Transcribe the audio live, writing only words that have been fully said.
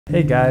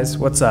Hey guys,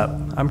 what's up?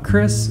 I'm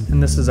Chris,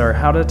 and this is our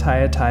How to Tie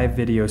a Tie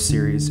video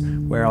series,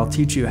 where I'll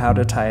teach you how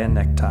to tie a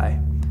necktie.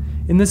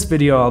 In this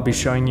video, I'll be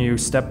showing you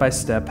step by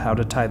step how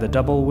to tie the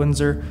Double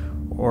Windsor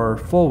or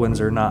Full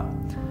Windsor knot.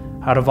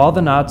 Out of all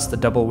the knots, the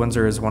Double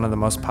Windsor is one of the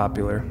most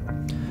popular.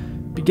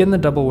 Begin the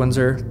Double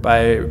Windsor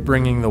by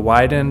bringing the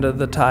wide end of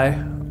the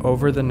tie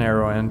over the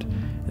narrow end,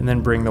 and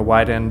then bring the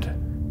wide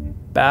end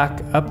back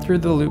up through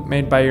the loop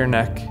made by your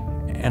neck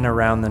and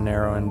around the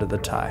narrow end of the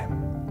tie.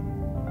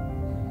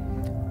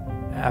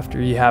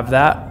 After you have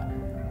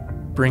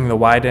that, bring the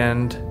wide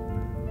end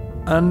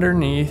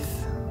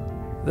underneath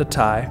the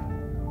tie,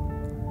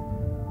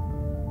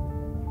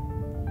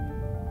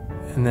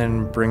 and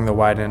then bring the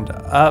wide end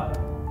up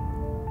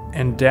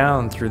and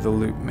down through the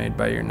loop made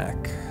by your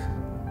neck.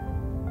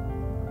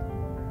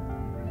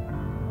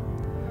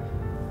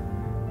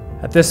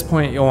 At this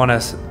point, you'll want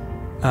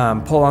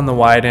to pull on the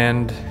wide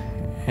end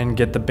and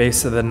get the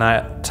base of the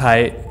knot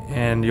tight,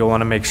 and you'll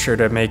want to make sure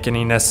to make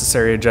any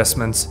necessary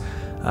adjustments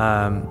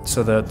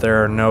so that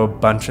there are no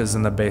bunches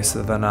in the base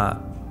of the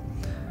knot.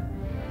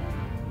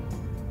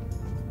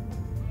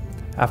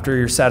 After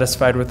you're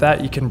satisfied with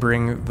that, you can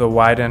bring the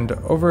wide end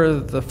over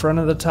the front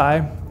of the tie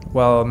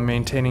while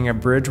maintaining a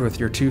bridge with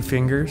your two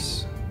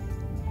fingers.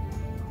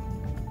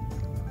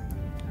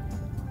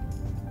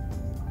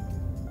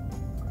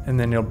 And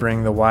then you'll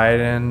bring the wide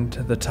end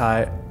of the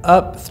tie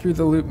up through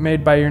the loop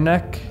made by your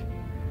neck,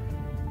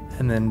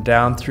 and then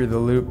down through the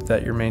loop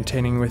that you're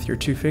maintaining with your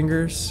two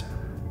fingers,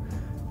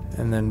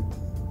 and then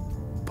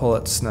pull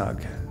it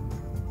snug.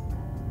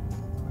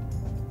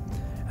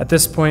 At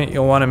this point,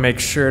 you'll want to make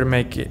sure to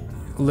make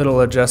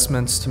little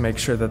adjustments to make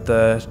sure that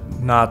the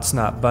knot's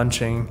not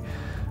bunching,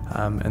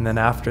 and then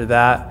after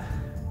that,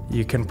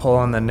 you can pull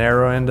on the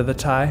narrow end of the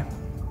tie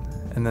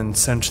and then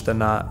cinch the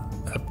knot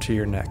up to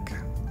your neck.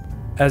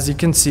 As you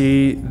can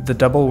see, the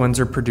Double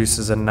Windsor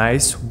produces a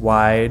nice,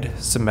 wide,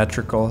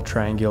 symmetrical,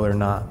 triangular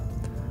knot.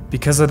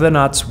 Because of the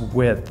knot's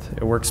width,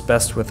 it works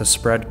best with a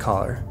spread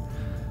collar.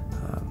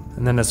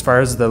 And then as far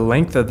as the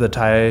length of the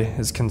tie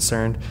is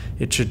concerned,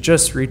 it should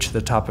just reach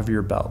the top of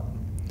your belt.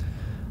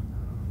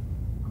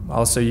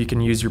 Also, you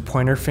can use your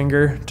pointer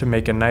finger to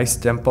make a nice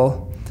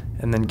dimple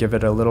and then give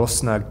it a little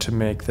snug to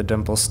make the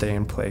dimple stay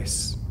in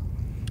place.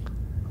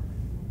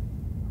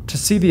 To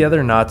see the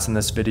other knots in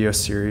this video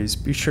series,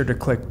 be sure to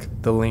click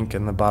the link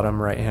in the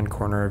bottom right-hand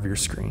corner of your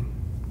screen.